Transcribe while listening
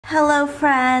Hello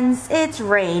friends, it's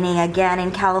raining again in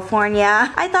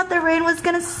California. I thought the rain was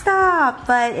gonna stop,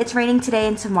 but it's raining today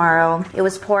and tomorrow. It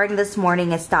was pouring this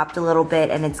morning, it stopped a little bit,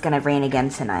 and it's gonna rain again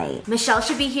tonight. Michelle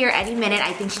should be here any minute.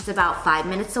 I think she's about 5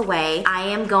 minutes away. I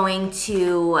am going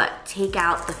to take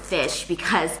out the fish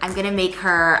because I'm gonna make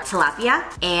her tilapia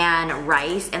and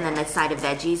rice and then a side of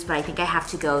veggies, but I think I have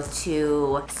to go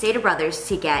to Stater Brothers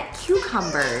to get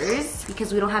cucumbers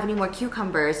because we don't have any more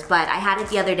cucumbers, but I had it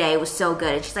the other day, it was so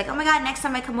good. And she's like, oh my god, next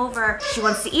time I come over, she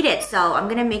wants to eat it. So I'm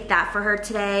gonna make that for her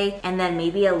today and then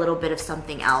maybe a little bit of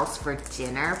something else for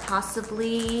dinner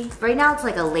possibly. Right now it's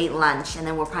like a late lunch and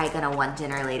then we're probably gonna want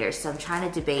dinner later. So I'm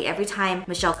trying to debate. Every time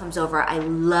Michelle comes over, I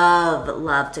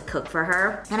love to cook for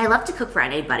her. And I love to cook for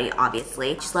anybody,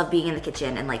 obviously. Just love being in the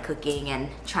kitchen and like cooking and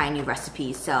trying new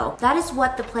recipes. So that is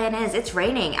what the plan is. It's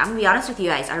raining. I'm gonna be honest with you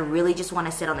guys, I really just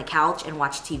wanna sit on the couch and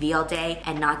watch TV all day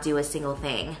and not do a single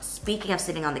thing. Speaking of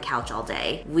sitting on the couch all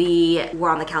day, we were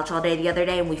on the couch all day the other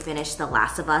day and we finished The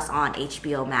Last of Us on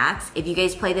HBO Max. If you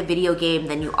guys play the video game,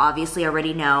 then you obviously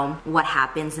already know what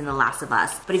happens in The Last of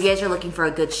Us. But if you guys are looking for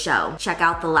a good show, check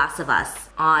out The Last of Us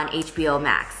on HBO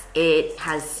Max. It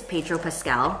has Pedro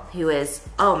Pascal, who is,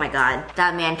 oh my god,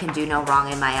 that man can do no wrong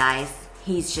in my eyes.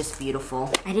 He's just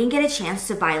beautiful. I didn't get a chance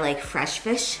to buy like fresh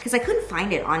fish because I couldn't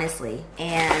find it, honestly.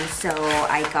 And so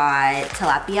I got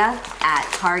tilapia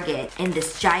at Target in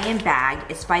this giant bag.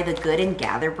 It's by the Good and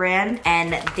Gather brand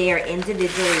and they are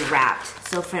individually wrapped.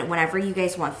 So for whenever you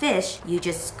guys want fish, you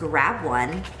just grab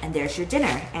one and there's your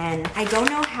dinner. And I don't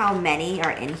know how many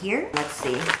are in here. Let's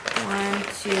see. 1,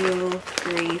 2,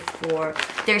 3, 4.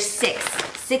 There's 6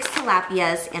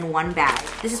 tilapias in one bag.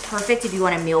 This is perfect if you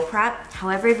want to meal prep.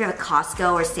 However, if you have a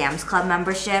Costco or Sam's Club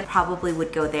membership, probably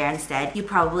would go there instead. You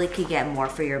probably could get more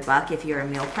for your buck if you're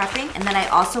meal prepping. And then I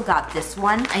also got this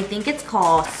one. I think it's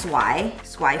called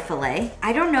swai fillet.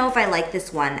 I don't know if I like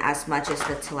this one as much as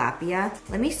the tilapia.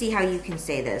 Let me see how you can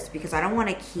say this because I don't want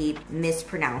to keep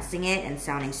mispronouncing it and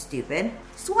sounding stupid.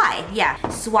 Swai, yeah,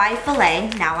 swai fillet.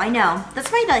 Now I know.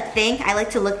 That's my like thing. I like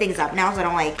to look things up now so I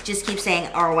don't like just keep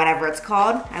saying or whatever it's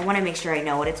called. I want to make sure I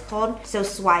know what it's called. So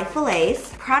swai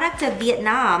fillets, product of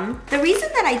Vietnam. The reason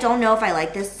that I don't know if I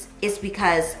like this is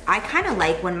because I kind of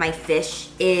like when my fish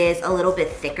is a little bit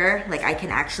thicker. Like I can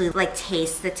actually like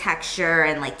taste the texture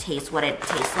and like taste what it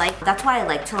tastes like. That's why I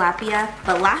like tilapia.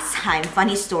 But last time,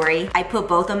 funny story, I put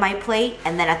both on my plate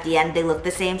and then at the end they looked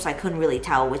the same so I couldn't really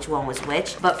tell which one was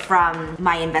which. But from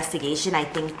my investigation, I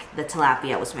think the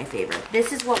tilapia was my favorite.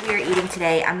 This is what we are eating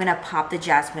today. I'm gonna pop the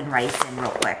jasmine rice in real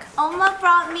quick. Oma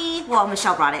brought me, well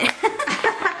Michelle brought it.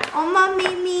 Oma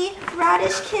made me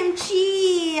radish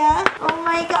kimchi. Oh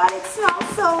my god, it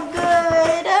smells so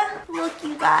good. Look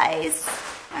you guys,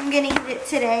 I'm gonna eat it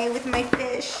today with my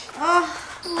fish. Oh,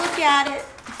 look at it.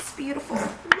 It's beautiful.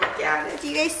 Look at it. Do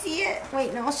you guys see it?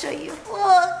 Wait, no, I'll show you.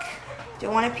 Look. Do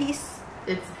you want a piece?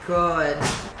 It's good.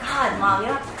 God, Mom, you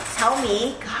don't have to tell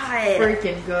me. God.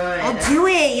 Freaking good. I'll do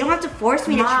it. You don't have to force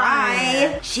me to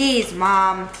try. Jeez,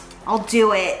 Mom. I'll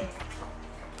do it.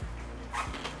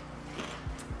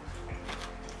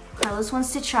 Carlos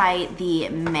wants to try the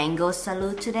mango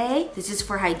salud today. This is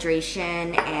for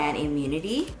hydration and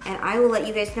immunity. And I will let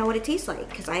you guys know what it tastes like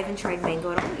because I haven't tried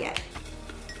mango at all yet.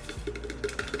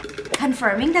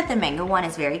 Confirming that the mango one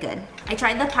is very good. I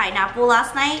tried the pineapple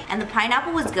last night and the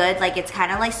pineapple was good. Like it's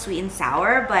kind of like sweet and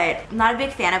sour, but I'm not a big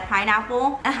fan of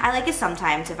pineapple. I like it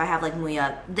sometimes if I have like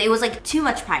muya. It was like too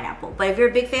much pineapple, but if you're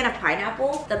a big fan of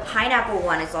pineapple, the pineapple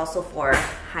one is also for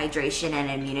hydration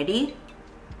and immunity.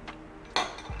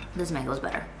 This mango is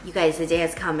better. You guys, the day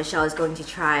has come. Michelle is going to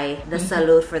try the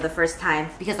salud for the first time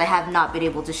because I have not been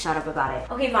able to shut up about it.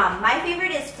 Okay, Mom, my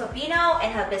favorite is pepino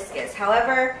and hibiscus.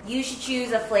 However, you should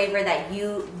choose a flavor that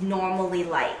you normally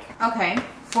like. Okay,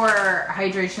 for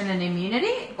hydration and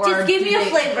immunity? Or just give me a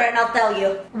flavor and I'll tell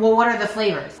you. Well, what are the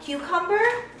flavors? Cucumber,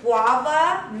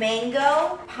 guava,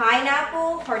 mango,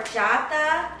 pineapple,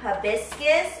 horchata,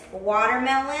 hibiscus,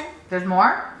 watermelon. There's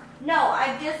more? No,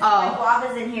 I just put my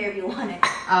guavas in here if you want it.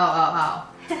 Oh,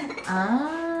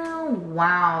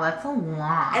 wow, that's a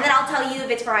lot. And then I'll tell you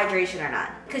if it's for hydration or not.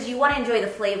 Because you want to enjoy the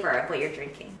flavor of what you're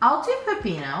drinking. I'll do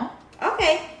pepino.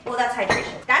 Okay, well that's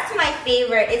hydration. That's my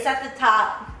favorite, it's at the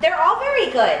top. They're all very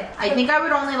good. I think I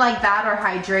would only like that or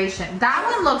hydration. That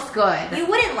one looks good. You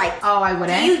wouldn't like. Oh, I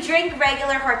wouldn't? Do you drink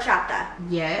regular horchata?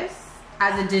 Yes.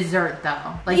 As a dessert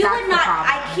though. Like you that's would not, the problem.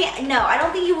 I can't, no, I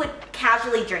don't think you would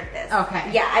casually drink this.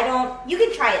 Okay. Yeah, I don't, you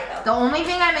can try it though. The only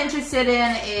thing I'm interested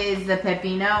in is the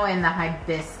pepino and the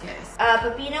hibiscus.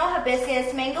 Pepino,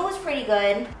 hibiscus, mango was pretty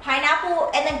good. Pineapple,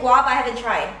 and then guava I haven't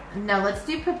tried. No, let's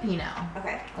do pepino.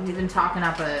 Okay. We've been talking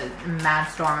up a mad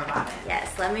storm about it.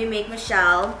 Yes, let me make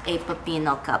Michelle a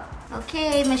pepino cup.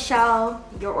 Okay, Michelle,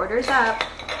 your order's up.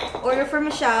 Order for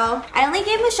Michelle. I only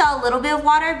gave Michelle a little bit of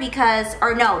water because,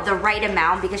 or no, the right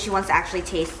amount because she wants to actually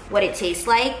taste what it tastes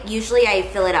like. Usually I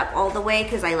fill it up all the way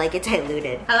because I like it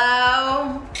diluted.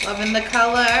 Hello, loving the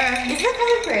color. Isn't the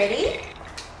color pretty?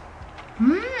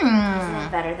 Mmm. Isn't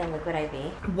it better than liquid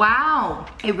IV? Wow,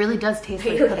 it really does taste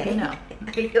like pepino.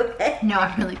 Are you okay? No,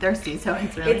 I'm really thirsty, so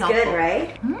it's really helpful. It's good,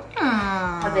 right?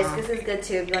 Mmm. Hibiscus is good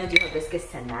too if you want to do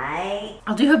hibiscus tonight.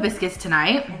 I'll do hibiscus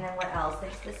tonight. And then what else?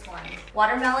 There's this one.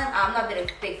 Watermelon. I'm not a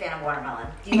big fan of watermelon.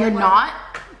 Do You're like not?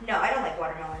 No, I don't like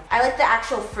watermelon. I like the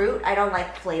actual fruit. I don't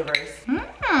like flavors.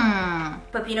 Mmm.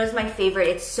 Pepino's my favorite.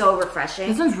 It's so refreshing.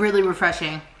 This one's really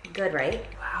refreshing. Good, right?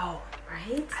 Wow.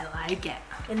 Right? I like it.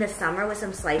 In the summer with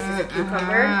some slices of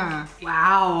cucumber.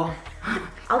 Wow.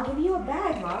 I'll give you a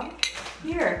bag, Mom.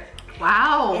 Here.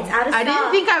 Wow. It's out of stock. I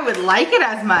didn't think I would like it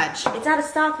as much. It's out of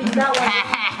stock, but you got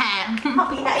one.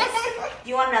 I'll be nice. Do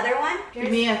you want another one? Give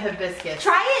me a hibiscus.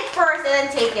 Try it first and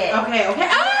then take it. Okay, okay.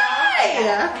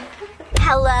 Yeah.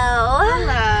 Hello.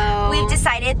 Hello. We've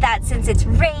decided that since it's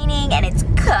raining and it's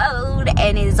cold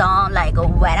and it's all like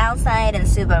wet outside and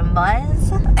super muzz,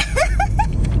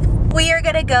 we are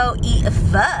gonna go eat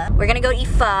pho. We're gonna go eat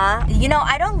pho. You know,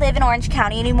 I don't live in Orange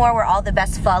County anymore where all the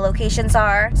best pho locations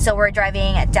are. So we're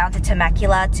driving down to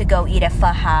Temecula to go eat at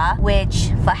Pho,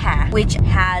 which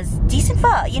has decent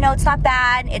pho. You know, it's not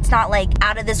bad. It's not like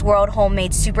out of this world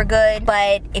homemade super good.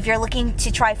 But if you're looking to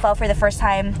try pho for the first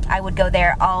time, I would go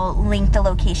there. I'll link the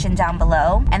location down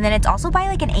below. And then it's also by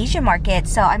like an Asian market.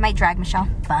 So I might drag Michelle.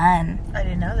 Fun. I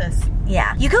didn't know this.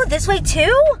 Yeah. You go this way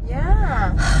too?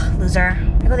 Yeah. Loser.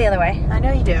 I go the other way. I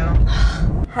know you do.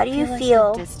 How do you like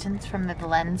feel? the distance from the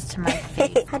lens to my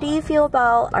face. How do you feel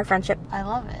about our friendship? I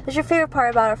love it. What's your favorite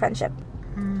part about our friendship?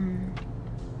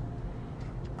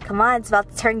 Come on, it's about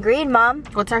to turn green, Mom.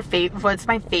 What's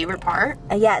my favorite part?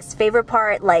 Yes, favorite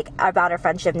part, like, about our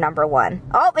friendship, #1.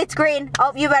 Oh, it's green.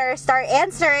 Oh, you better start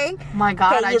answering. Oh my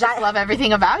God, Okay, I just love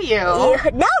everything about you.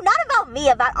 No, not about me,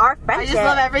 about our I friendship. just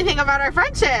love everything about our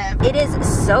friendship. It is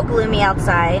so gloomy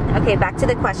outside. Okay, back to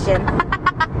the question.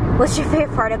 What's your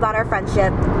favorite part about our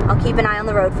friendship? I'll keep an eye on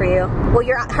the road for you. Well,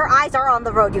 her eyes are on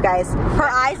the road, you guys. Her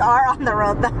eyes are on the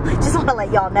road, though. Just want to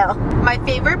let y'all know. My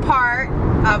favorite part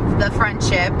of the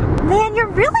friendship. Man, you're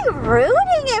really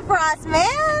ruining it for us,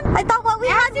 man. I thought what we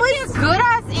had was a good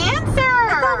ass answer.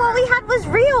 I thought what we had was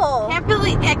real.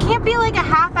 It can't be like a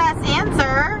half-ass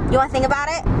answer. You want to think about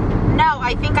it? No,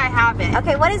 I think I have it.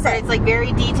 Okay, what is it? It's like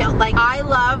very detailed. Like, I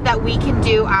love that we can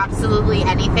do absolutely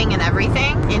anything and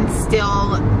everything and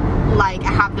still like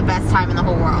have the best time in the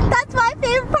whole world. That's my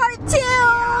favorite part too.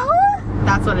 Yeah,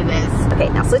 that's what it is. Okay,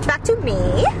 now switch back to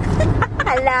me.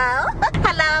 Hello.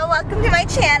 Hello, welcome to my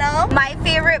channel. My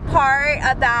favorite part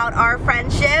about our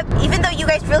friendship, even though you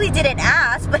guys really didn't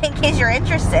ask, but in case you're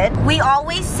interested, we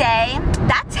always say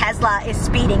that Tesla is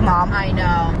speeding, Mom. I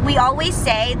know. We always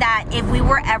say that if we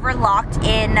were ever locked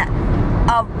in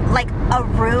a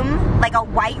room, like a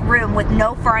white room with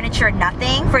no furniture,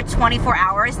 nothing, for 24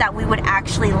 hours, that we would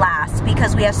actually last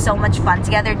because we have so much fun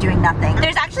together doing nothing.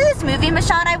 There's actually this movie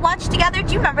Michelle and I watched together.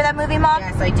 Do you remember that movie, Mom?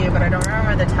 Yes, I do, but I don't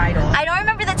remember the title. I don't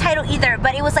remember the title either,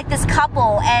 but it was like this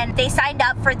couple and they signed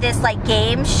up for this like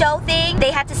game show thing.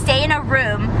 They had to stay in a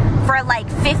room for like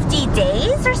 50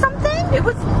 days or something. It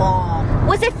was long.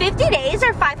 Was it 50 days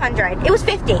or 500? It was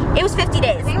 50. It was 50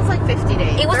 days. I think it was like 50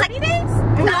 days. It was 30 like days?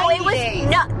 No, it was days.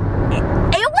 no.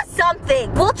 It was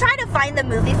something. We'll try to find the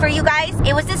movie for you guys.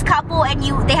 It was this couple and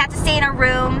they had to stay in a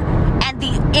room and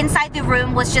inside the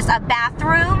room was just a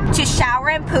bathroom to shower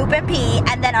and poop and pee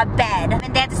and then a bed.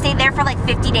 And they had to stay there for like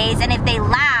 50 days and if they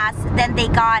last, then they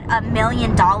got $1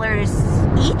 million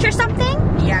each or something.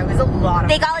 Yeah, it was a lot of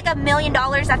They got like $1 million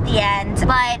at the end,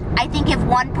 but I think if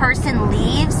one person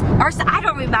leaves, or I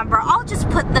don't remember, I'll just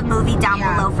put the movie down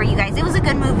below for you guys. It was a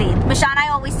good movie. Michelle and I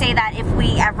always say that if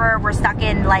we ever were stuck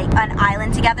in like an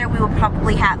island together, we would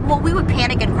probably we would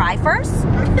panic and cry first,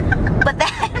 but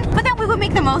then we would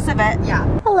make the most of it. Yeah.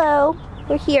 Hello,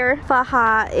 we're here.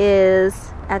 Faha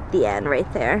is at the end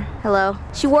right there. Hello.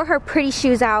 She wore her pretty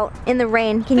shoes out in the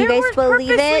rain. Can you guys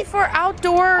believe it? For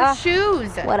outdoor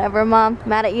shoes. Whatever, Mom.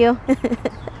 Mad at you.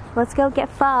 Let's go get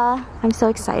pho. I'm so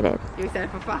excited. You excited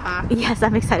for pho? Yes,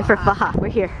 I'm excited for pho. We're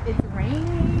here. It's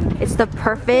raining. It's the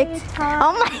perfect.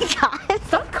 Oh my God.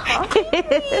 Stop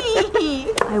coffee.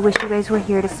 I wish you guys were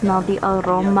here to smell the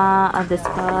aroma of this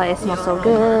pho. It smells so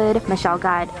good. Michelle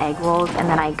got egg rolls, and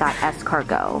then I got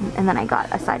escargot, and then I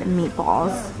got a side of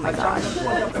meatballs. Oh my gosh.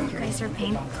 You guys are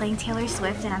playing Taylor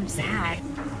Swift, and I'm sad.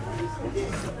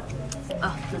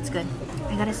 Oh, that's good.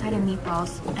 I got a side of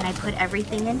meatballs, and I put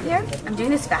everything in here. I'm doing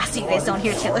this fast so you guys don't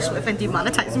hear Taylor Swift and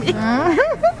demonetize me.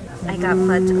 I got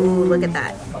put. Ooh, look at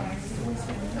that.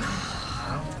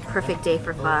 Perfect day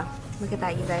for pho. Look at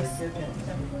that, you guys.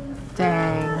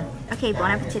 Dang. Okay,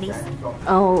 bon appetitis.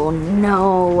 Oh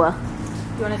no.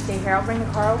 You want to stay here? I'll bring the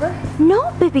car over.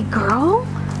 No, baby girl.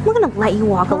 We're gonna let you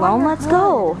walk alone. Let's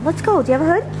go. Let's go. Do you have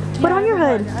a hood? Put on your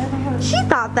hood. She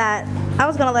thought that I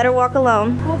was gonna let her walk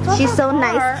alone. She's so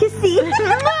nice to see.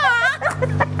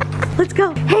 Let's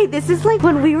go. Hey, this is like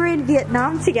when we were in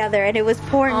Vietnam together and it was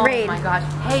pouring rain. Oh my gosh.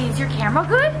 Hey, is your camera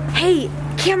good? Hey,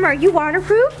 camera, are you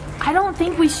waterproof? I don't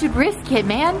think we should risk it,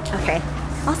 man. Okay.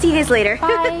 I'll see you guys later.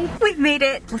 Bye. We've made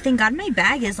it. Well, thank God my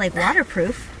bag is like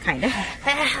waterproof, kind of.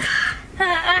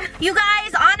 You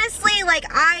guys, honestly, like,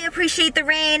 I appreciate the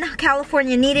rain.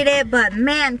 California needed it, but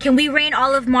man, can we rain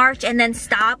all of March and then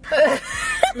stop?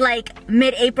 Like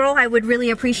mid-April, I would really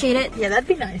appreciate it. Yeah, that'd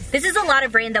be nice. This is a lot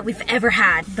of rain that we've ever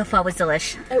had. The pho was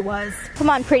delish. It was. Come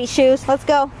on, pretty shoes. Let's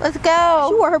go. Let's go.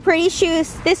 She wore her pretty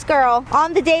shoes. This girl,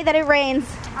 on the day that it rains.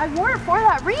 I wore it for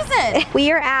that reason.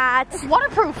 We are at It's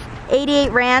waterproof.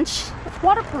 88 Ranch. It's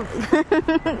waterproof.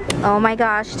 Oh my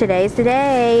gosh, today's the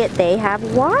day. They have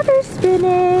water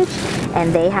spinach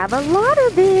and they have a lot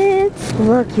of it.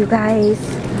 Look, you guys.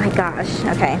 Oh my gosh.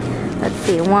 Okay, let's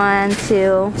see. 1,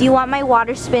 2. Do you want my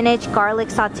water spinach garlic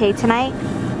saute tonight?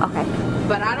 Okay.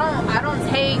 But I don't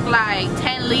take like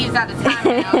 10 leaves at a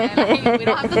time now. Like, we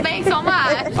don't have to make so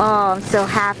much. Oh, I'm so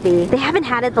happy. They haven't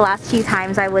had it the last few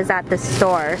times I was at the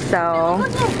store, so.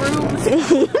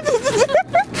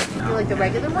 You like the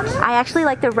regular one? I actually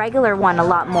like the regular one a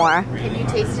lot more. Can you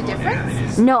taste a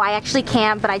difference? No, I actually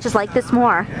can't, but I just like this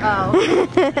more.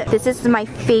 Oh. This is my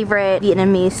favorite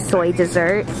Vietnamese soy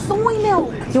dessert. Soy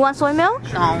milk. You want soy milk?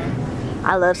 No.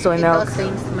 I love soy It milk. does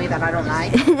things to me that I don't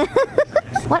like.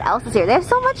 What else is here? They have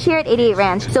so much here at 88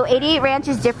 Ranch. So 88 Ranch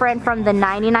is different from the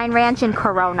 99 Ranch in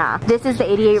Corona. This is the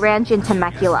 88 Ranch in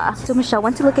Temecula. So Michelle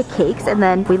went to look at cakes and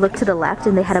then we looked to the left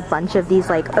and they had a bunch of these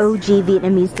like OG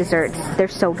Vietnamese desserts. They're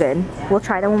so good. We'll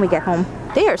try them when we get home.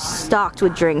 They are stocked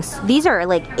with drinks. These are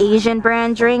like Asian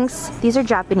brand drinks. These are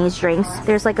Japanese drinks.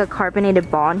 There's like a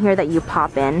carbonated ball in here that you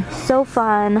pop in. So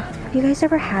fun. Have you guys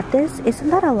ever had this? Isn't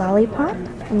that a lollipop?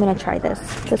 I'm gonna try this.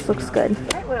 This looks good.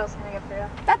 Alright, what else can I get for you?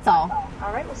 That's all.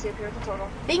 Alright, we'll see if you're at the total.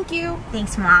 Thank you.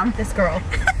 Thanks, Mom. This girl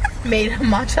made a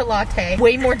matcha latte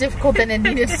way more difficult than it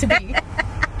needed to be.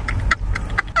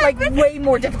 Like way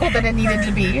more difficult than it needed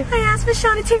to be. I asked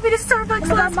Michelle to take me to Starbucks Oh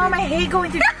my last God, Mom, week. I hate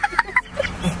going through.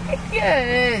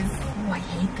 Yes. Oh, I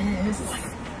hate this.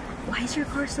 Why is your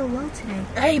car so low today?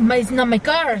 Hey, it's not my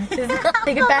car. Take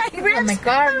it back. It's not my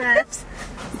car. It's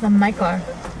not my car.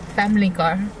 Family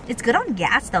car. It's good on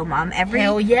gas though, Mom.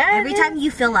 Hell yeah, Every it time is.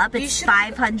 you fill up, You it's should-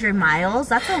 500 miles.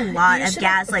 That's a lot You of should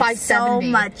gas. have Like so 570.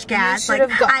 much gas. You should Like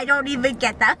have got- I don't even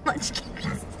get that much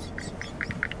gas.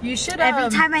 You should Every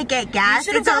time I get gas,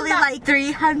 should've it's done only that. like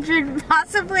 300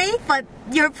 possibly. But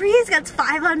your Prius gets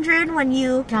 500 when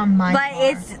you. Not my but car.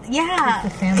 it's yeah.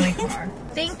 It's the family car.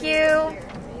 Thank you.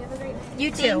 You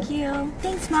too. Thank you.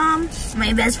 Thanks, Mom.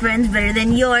 My best friend's better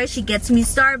than yours. She gets me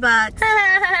Starbucks.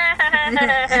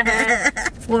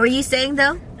 What were you saying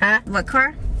though? Huh? What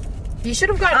car? You should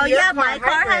have gotten Oh your yeah, car my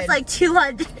car has hybrid. like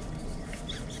 200.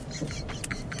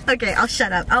 Okay, I'll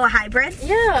shut up. Oh, a hybrid?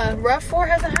 Yeah, RAV4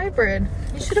 has a hybrid.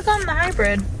 You should have gotten the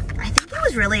hybrid. I think it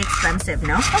was really expensive,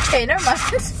 no? Okay, never mind.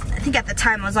 I think at the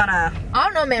time I was on a I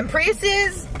don't know, man.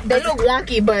 Priuses, they look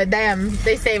wonky, but damn,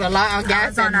 they save a lot on I gas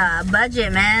was on and a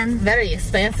budget, man. very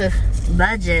expensive.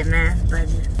 Budget, man.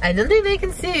 Budget. I don't think they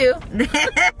can see you.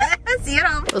 See you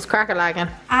home. Those cracker lagging.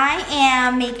 I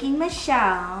am making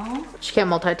Michelle. She can't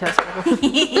multitask.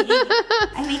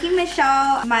 I'm making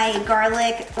Michelle my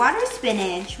garlic water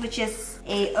spinach, which is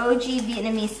a OG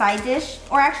Vietnamese side dish,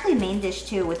 or actually main dish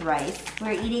too with rice.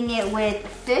 We're eating it with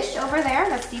fish over there,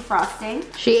 that's defrosting,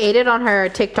 She ate it on her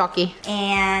TikToky.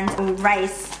 and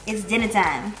rice. It's dinner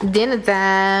time. Dinner I'm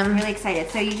time. really excited.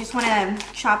 So you just want to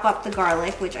chop up the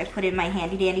garlic, which I put in my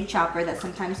handy dandy chopper that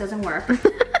sometimes doesn't work.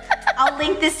 I'll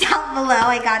link this down below.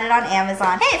 I got it on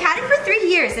Amazon. Hey, I've had it for 3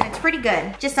 years and it's pretty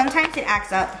good. Just sometimes it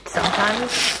acts up.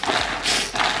 Sometimes.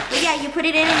 But yeah, you put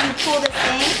it in and you pull this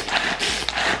thing.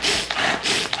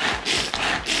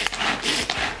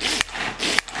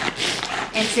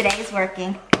 And today's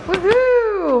working.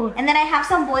 Woohoo! you. And then I have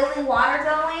some boiling water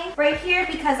going right here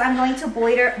because I'm going to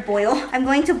I'm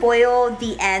going to boil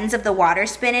the ends of the water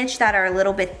spinach that are a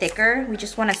little bit thicker. We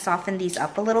just want to soften these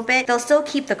up a little bit. They'll still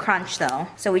keep the crunch though.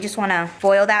 So we just want to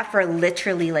boil that for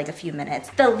literally like a few minutes.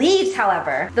 The leaves,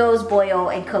 however, those boil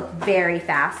and cook very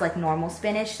fast like normal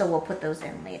spinach, so we'll put those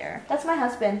in later. That's my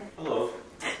husband. Hello.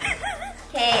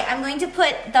 Okay, I'm going to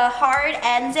put the hard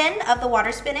ends in of the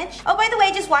water spinach. Oh, by the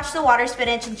way, just wash the water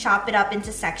spinach and chop it up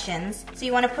into sections. So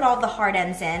you want to put all the hard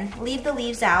ends in. Leave the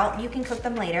leaves out. You can cook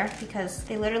them later because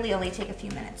they literally only take a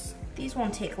few minutes. These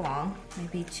won't take long,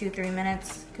 maybe 2-3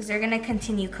 minutes, because they're gonna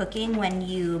continue cooking when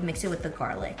you mix it with the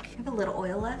garlic. I have a little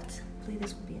oil left. I believe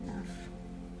this will be enough.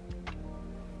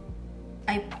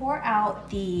 I pour out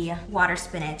the water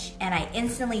spinach and I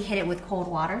instantly hit it with cold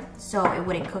water so it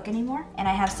wouldn't cook anymore. And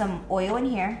I have some oil in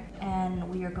here and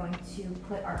we are going to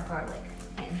put our garlic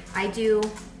in. I do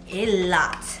a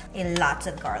lot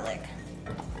of garlic.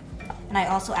 And I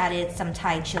also added some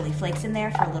Thai chili flakes in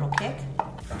there for a little kick.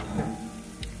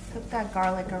 Cook that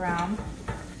garlic around.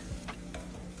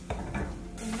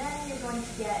 And then you're going to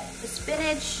get the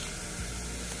spinach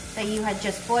that you had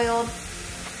just boiled.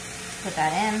 Put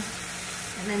that in.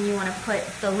 And then you want to put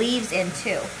the leaves in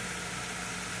too.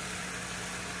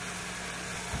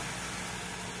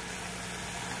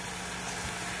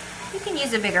 You can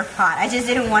use a bigger pot. I just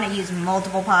didn't want to use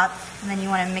multiple pots. And then you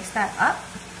want to mix that up.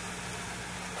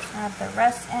 Add the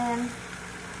rest in.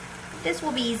 This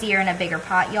will be easier in a bigger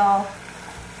pot, y'all.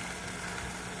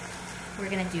 We're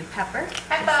gonna do pepper.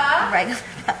 Pepper. Regular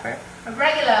pepper.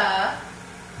 Regular. A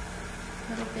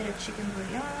little bit of chicken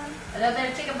bouillon. A little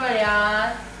bit of chicken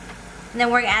bouillon. And then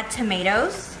we're gonna add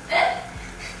tomatoes.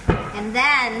 And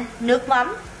then nước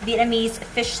mắm, Vietnamese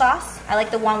fish sauce. I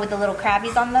like the one with the little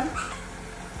crabbies on them.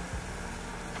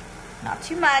 Not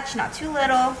too much, not too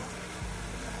little.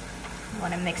 You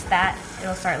wanna mix that.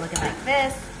 It'll start looking like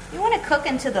this. You wanna cook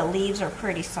until the leaves are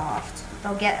pretty soft.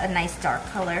 They'll get a nice dark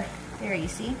color. There, you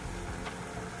see?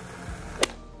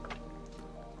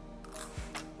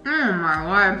 My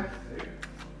word.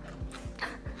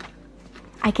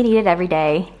 I can eat it every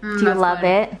day. Do you love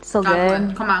it? So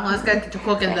good. Come on, let's get to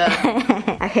cooking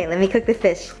the... Okay, let me cook the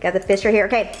fish. Got the fish right here.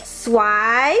 Okay,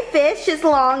 swai fish is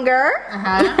longer.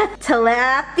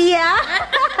 Tilapia,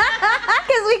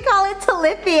 because we call it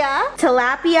tilapia.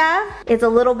 Tilapia is a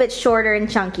little bit shorter and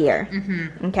chunkier.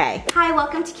 Okay. Hi,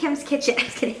 welcome to Kim's Kitchen. I'm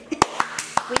just kidding.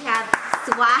 We have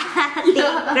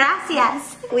swai.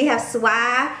 Gracias. We have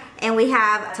swai and we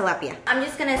have tilapia. I'm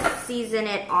just gonna season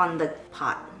it on the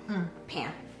pot.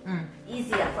 Pan.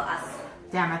 Easier for us.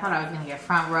 Damn, I thought I was gonna get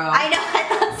front row. I know, I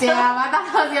thought so. Damn, I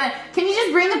thought I was gonna... Can you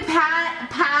just bring the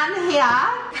pan here?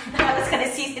 I was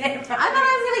gonna season it in front I of thought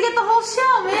I was gonna get the whole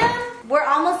show, man. We're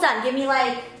almost done. Give me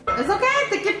like... It's okay,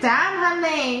 take your time,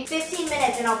 honey. 15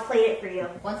 minutes and I'll plate it for you.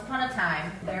 Once upon a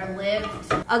time, there lived...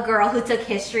 A girl who took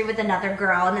history with another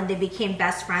girl and then they became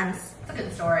best friends. It's a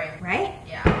good story. Right?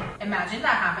 Yeah. Imagine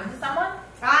that happened to someone.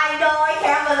 I know, I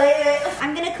can't believe it.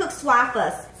 I'm gonna cook swai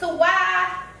first. So why?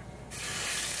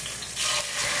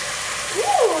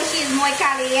 Ooh, she's muy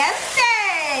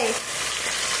caliente.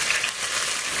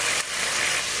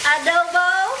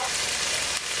 Adobo,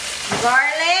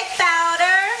 garlic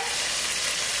powder,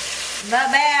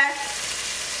 bear.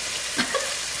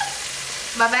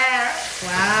 My bear.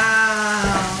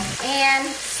 Wow. And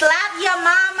slap your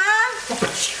mama.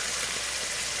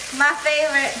 My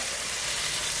favorite.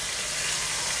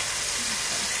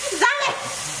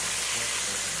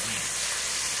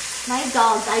 My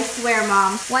dogs, I swear,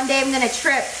 Mom. One day I'm gonna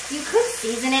trip. You could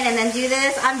season it and then do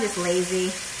this. I'm just lazy.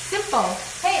 Simple.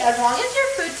 Hey, as long as your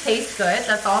food tastes good,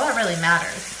 that's all that really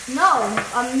matters. No,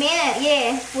 a minute,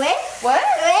 yeah. Wait? What?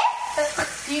 Wait?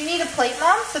 Do you need a plate,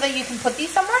 Mom, so that you can put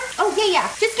these somewhere? Oh, yeah.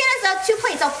 Just get us 2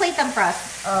 plates. I'll plate them for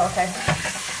us. Oh, okay.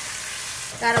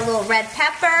 Got a little red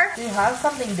pepper. Do you have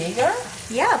something bigger?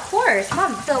 Yeah, of course.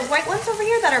 Mom, the white ones over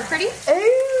here that are pretty.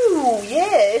 Oh,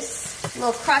 yes. A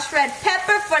little crushed red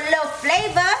pepper for a little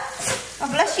flavor. Oh,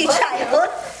 bless you, child.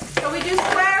 Can we do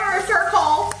square or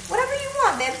circle? Whatever you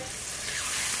want, babe.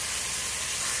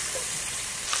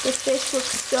 This fish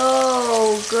looks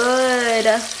so good.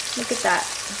 Look at that.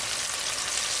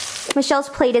 Michelle's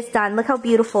plate is done. Look how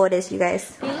beautiful it is, you guys.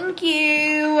 Thank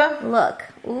you. Look.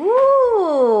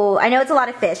 Ooh. I know it's a lot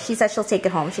of fish. She said she'll take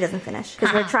it home. She doesn't finish.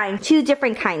 Because we're trying 2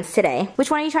 different kinds today.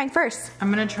 Which one are you trying first? I'm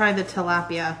gonna try the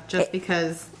tilapia just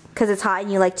because. Because it's hot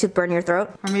and you like to burn your throat?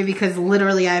 Or maybe because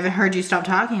literally I haven't heard you stop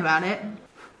talking about it.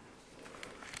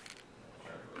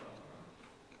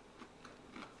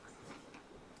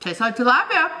 Tastes like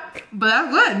tilapia, but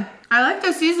that's good. I like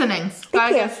the seasonings.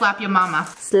 Gotta get slap your mama.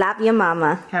 Slap your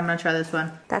mama. Okay, I'm gonna try this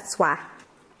one. That's why.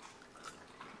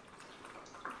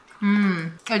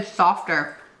 It's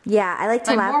softer. Yeah, I like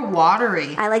Like tilapia. more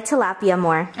watery. I like tilapia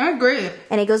more. I agree.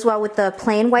 And it goes well with the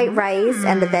plain white rice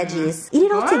and the veggies. Eat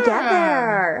it all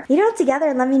together. Eat it all together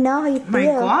and let me know how you feel. My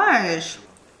gosh.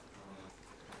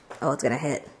 Oh, it's gonna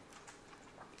hit.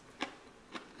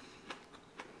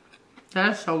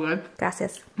 That is so good.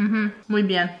 Gracias. Muy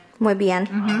bien. Muy bien.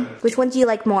 Which one do you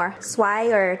like more?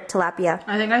 Swai or tilapia?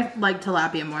 I think I like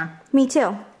tilapia more. Me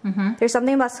too. There's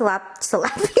something about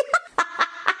tilapia.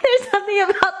 There's something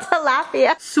about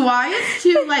tilapia. Swai is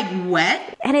too like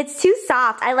wet. And it's too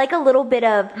soft. I like a little bit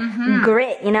of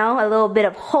grit, you know? A little bit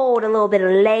of hold, a little bit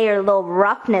of layer, a little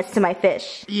roughness to my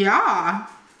fish. Yeah.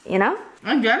 You know?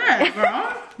 I get it,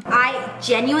 girl. I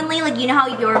genuinely, like, you know how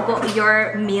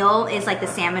your meal is like the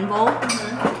salmon bowl?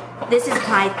 This is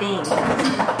my thing.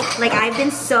 Like, I've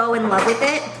been so in love with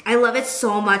it. I love it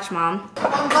so much, Mom.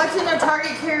 I'm glad to know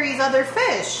Target carries other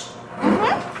fish.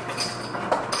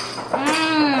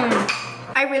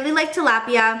 I really like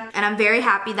tilapia, and I'm very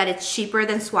happy that it's cheaper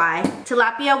than swai.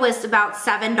 Tilapia was about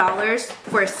 $7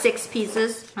 for 6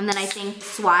 pieces, and then I think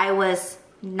swai was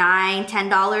 $9,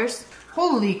 $10.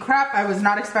 Holy crap, I was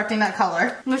not expecting that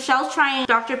color. Michelle's trying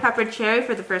Dr. Pepper Cherry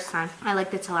for the first time. I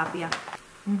like the tilapia.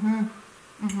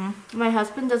 My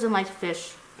husband doesn't like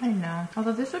fish. I know.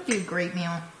 Although this would be a great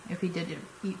meal if he did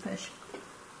eat fish.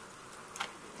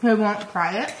 He won't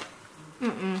try it?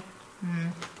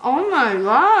 Oh my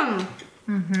god.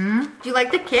 Do you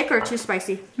like the kick or too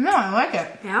spicy? No, I like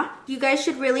it. Yeah? You guys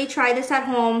should really try this at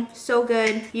home. So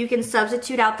good. You can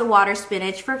substitute out the water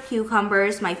spinach for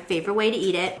cucumbers. My favorite way to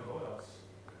eat it.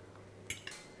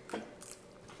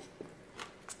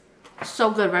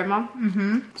 So good, right,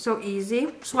 Mom? So easy.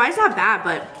 Swai's not bad,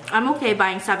 but I'm okay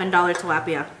buying $7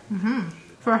 tilapia.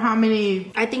 For how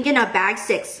many? I think in a bag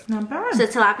 6. Not bad. So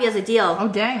tilapia's a deal. Oh,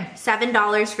 dang.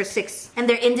 $7 for 6. And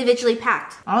they're individually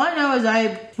packed. All I know is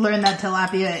I learned that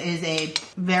tilapia is a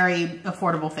very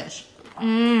affordable fish.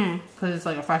 Because it's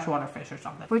like a freshwater fish or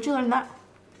something. Where'd you learn that?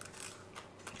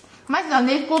 My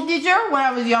Sunday school teacher, when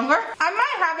I was younger, I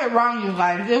might have it wrong, you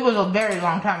guys. It was a very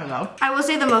long time ago. I will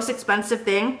say the most expensive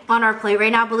thing on our plate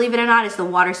right now, believe it or not, is the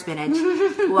water spinach.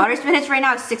 Water spinach right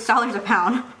now is $6 a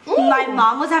pound. Ooh. My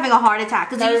mom was having a heart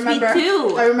attack because it used to be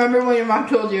 $2. I remember when your mom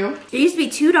told you. It used to be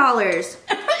 $2.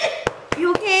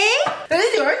 You okay? It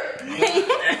is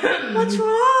yours. What's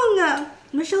wrong?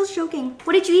 Michelle's choking.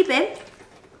 What did you eat, babe?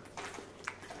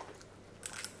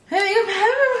 I think a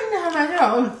pepper went down my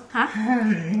throat. Huh?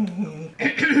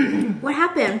 What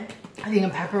happened? I think a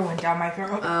pepper went down my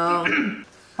throat. Oh.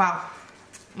 Wow.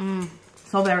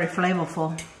 So very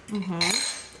flavorful.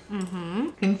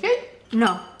 Kimchi?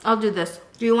 No, I'll do this.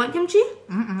 Do you want kimchi?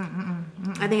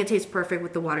 I think it tastes perfect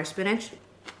with the water spinach.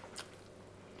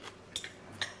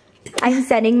 I'm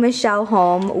sending Michelle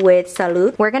home with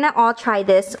Salud. We're gonna all try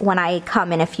this when I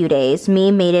come in a few days. Me,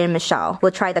 Maiden, and Michelle.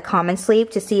 We'll try the common sleep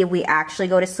to see if we actually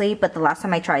go to sleep. But the last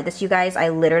time I tried this, you guys, I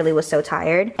literally was so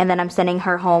tired. And then I'm sending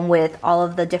her home with all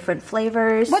of the different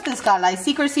flavors. What this got, like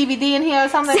secret CBD in here or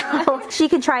something? So she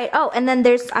can try it. Oh, and then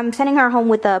I'm sending her home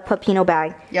with a pepino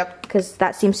bag. Yep. Because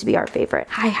that seems to be our favorite.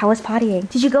 Hi, how was pottying?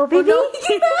 Did you go, baby? Oh,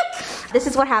 no. This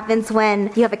is what happens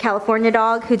when you have a California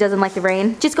dog who doesn't like the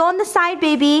rain. Just go on the side,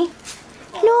 baby.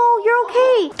 No, you're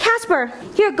okay. Casper,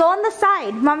 here, go on the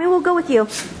side. Mommy will go with you.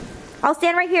 I'll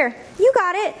stand right here. You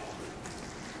got it.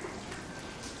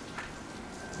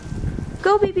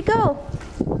 Go, baby, go.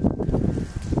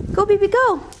 Go, baby,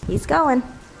 go. He's going.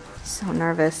 So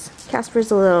nervous.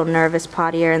 Casper's a little nervous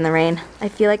pottier in the rain. I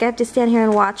feel like I have to stand here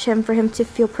and watch him for him to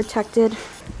feel protected.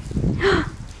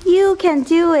 You can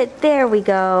do it. There we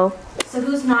go. So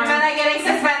who's not? Am I getting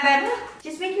suspended?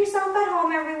 Just make yourself at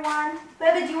home, everyone.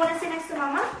 Baby, do you want to sit next to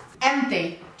Mama?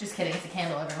 Empty. Just kidding, it's a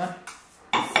candle, everyone.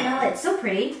 Smell it. So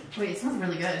pretty. Wait, it smells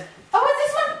really good. Oh, is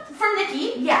this one from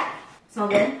Nikki? Yeah. Smell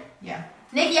good? Yeah.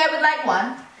 Nikki, I would like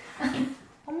one.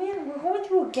 Oh man, we're going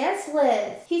through a guest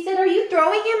list. He said, are you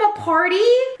throwing him a party?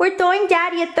 We're throwing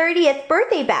Daddy a 30th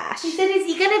birthday bash. He said, is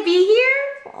he gonna be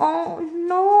here? Oh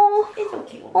no. It's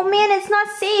okay. Oh man, it's not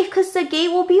safe because the gate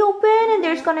will be open and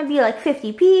there's gonna be like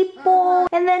 50 people.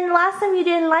 And then last time you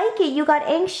didn't like it, you got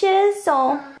anxious.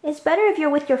 So it's better if you're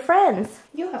with your friends.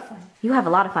 You have fun. You have a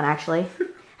lot of fun actually.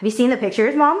 Have you seen the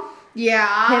pictures, Mom?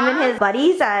 Yeah. Him and his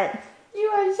buddies at... You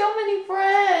have so many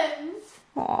friends.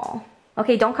 Aw.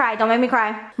 Okay, don't cry. Don't make me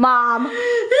cry. Mom.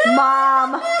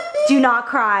 Mom. Do not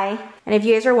cry. And if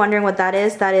you guys are wondering what that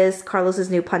is Carlos's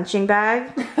new punching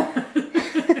bag.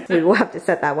 We will have to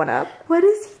set that one up. What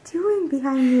is he doing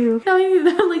behind you? No, he's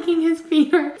either licking his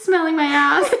feet or smelling my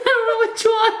ass. I don't know which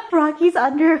one. Rocky's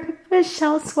under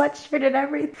Michelle's sweatshirt and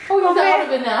everything. Oh, he's out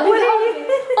of it now. What are you?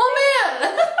 Oh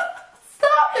man!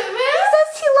 about it, man. He says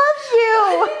he loves you.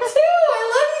 I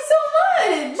love you so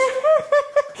much.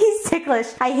 He's ticklish.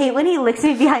 I hate when he licks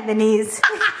me behind the knees.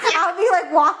 I'll be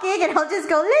like walking and he'll just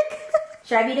go lick.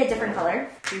 Should I be a different color?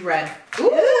 Be red. Ooh,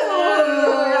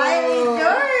 Riley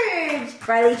George.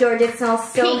 Riley George, it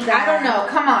smells so Pink, bad. I don't know.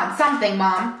 Come on, something,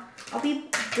 Mom. I'll be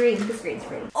green. This green's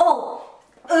pretty. Oh!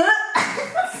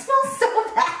 It smells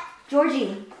so bad.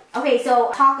 Georgie. Okay,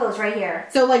 so tacos right here.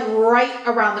 So like right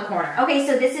around the corner. Okay,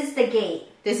 so this is the gate.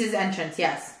 This is entrance,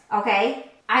 yes. Okay.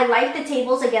 I like the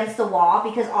tables against the wall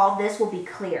because all of this will be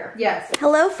clear. Yes.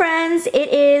 Hello friends, it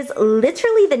is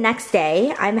literally the next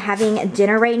day. I'm having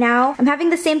dinner right now. I'm having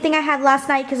the same thing I had last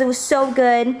night because it was so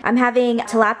good. I'm having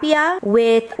tilapia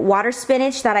with water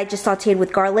spinach that I just sauteed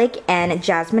with garlic and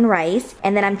jasmine rice.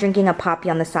 And then I'm drinking a poppy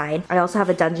on the side. I also have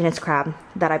a Dungeness crab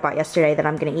that I bought yesterday that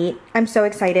I'm gonna eat. I'm so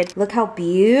excited. Look how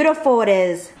beautiful it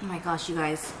is. Oh my gosh, you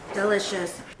guys.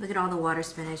 Delicious. Look at all the water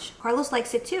spinach. Carlos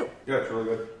likes it too. Yeah, it's really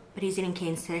good. But he's eating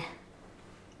canes today.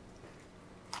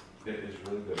 It is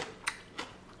really good.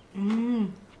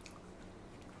 Mmm.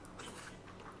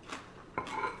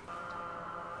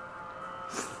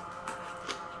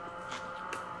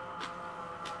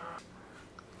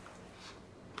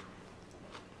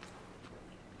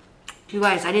 You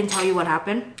guys, I didn't tell you what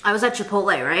happened. I was at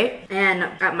Chipotle, right? And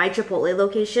at my Chipotle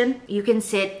location, you can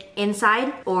sit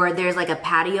inside or there's like a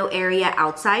patio area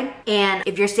outside. And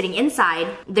if you're sitting inside,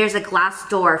 there's a glass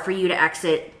door for you to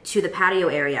exit to the patio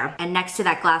area. And next to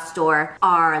that glass door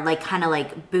are like kind of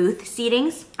like booth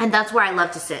seatings. And that's where I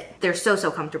love to sit. They're so,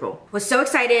 so comfortable. Was so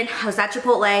excited. I was at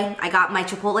Chipotle. I got my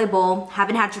Chipotle bowl.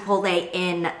 Haven't had Chipotle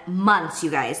in months,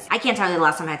 you guys. I can't tell you the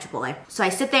last time I had Chipotle. So I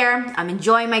sit there, I'm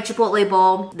enjoying my Chipotle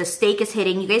bowl. The steak is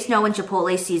hitting. You guys know when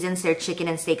Chipotle seasons their chicken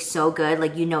and steak so good,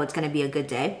 like you know it's gonna be a good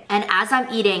day. And as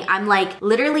I'm eating, I'm like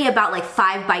literally about like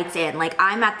 5 bites in. Like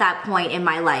I'm at that point in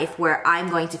my life where I'm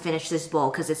going to finish this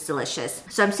bowl because it's delicious.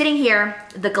 So I'm sitting here,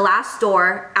 the glass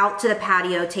door out to the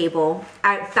patio table,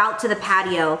 out to the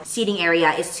patio seating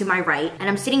area is to my right. And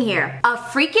I'm sitting here. A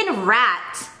freaking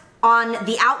rat on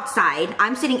the outside,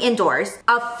 I'm sitting indoors.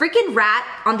 A freaking rat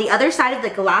on the other side of the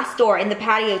glass door in the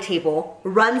patio table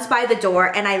runs by the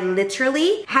door and I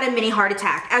literally had a mini heart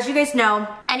attack. As you guys know,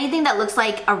 anything that looks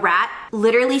like a rat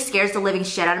literally scares the living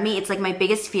shit out of me. It's like my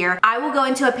biggest fear. I will go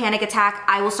into a panic attack.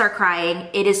 I will start crying.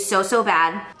 It is so, so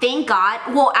bad. Thank God.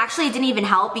 Well, actually it didn't even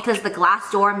help because the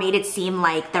glass door made it seem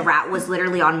like the rat was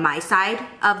literally on my side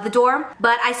of the door.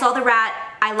 But I saw the rat.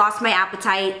 I lost my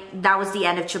appetite. That was the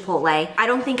end of Chipotle. I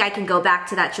don't think I can go back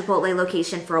to that Chipotle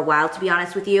location for a while, to be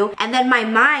honest with you. And then my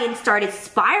mind started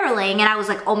spiraling and I was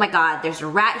like, oh my God, there's a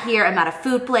rat here. I'm at a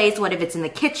food place. What if it's in the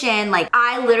kitchen? Like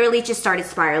I literally just started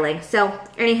spiraling. So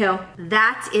anywho,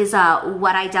 that is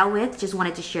what I dealt with. Just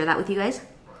wanted to share that with you guys.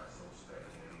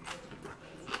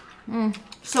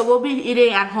 So we'll be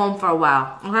eating at home for a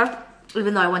while, okay?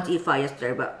 Even though I went to eat pho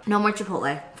yesterday, but no more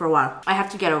Chipotle for a while. I have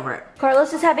to get over it.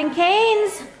 Carlos is having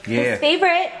canes. Yeah. His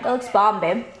favorite. That looks bomb,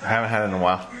 babe. I haven't had it in a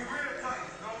while.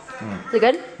 Is it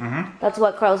good? Mm-hmm. That's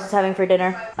what Carlos is having for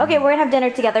dinner. Okay, we're gonna have dinner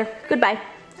together. Goodbye.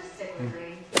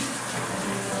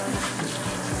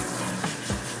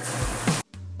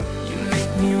 You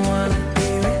make me wanna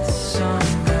be with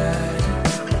somebody,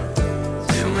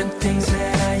 doing things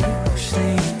that I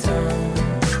usually don't.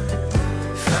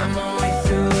 Find my way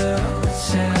through the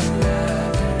hotel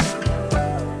lobby,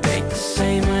 ain't the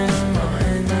same when I'm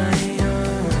on my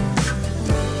own.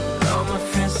 All my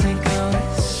friends think I'm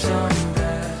with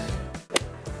somebody,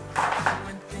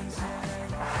 doing things that I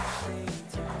usually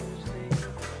don't.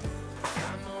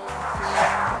 Find my way through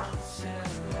the hotel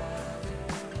lobby,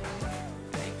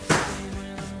 ain't the same when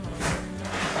I'm on my own.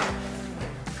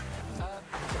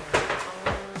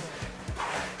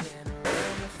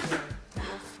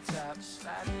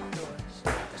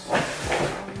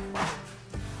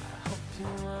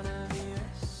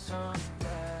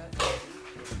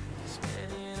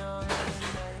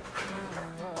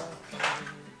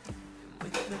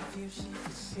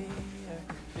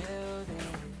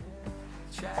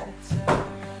 Try to tell her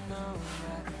I know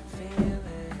I feel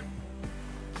it.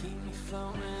 Keep me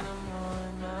floating, I'm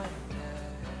on my back.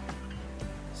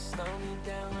 Slow me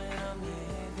down when I'm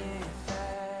living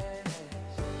fast.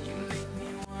 You make me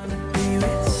wanna be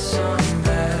with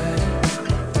somebody,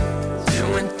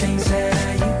 doing things that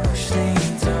I usually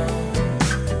don't.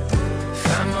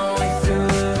 Find my way through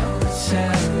the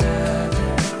hotel lobby,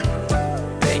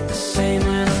 ain't the same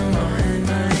when I'm on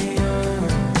my own.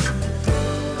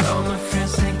 All my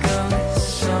friends think I'm with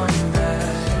somebody,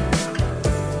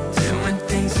 doing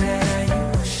things that I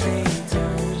usually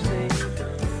don't.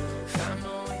 Find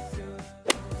my way through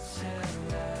the hotel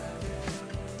lobby.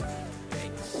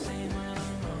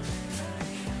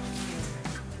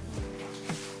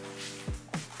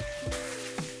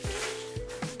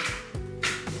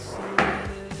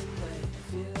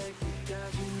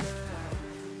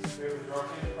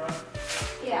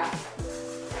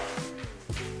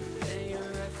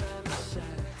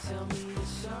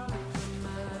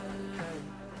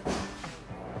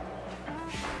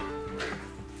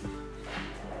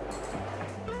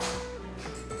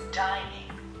 shining.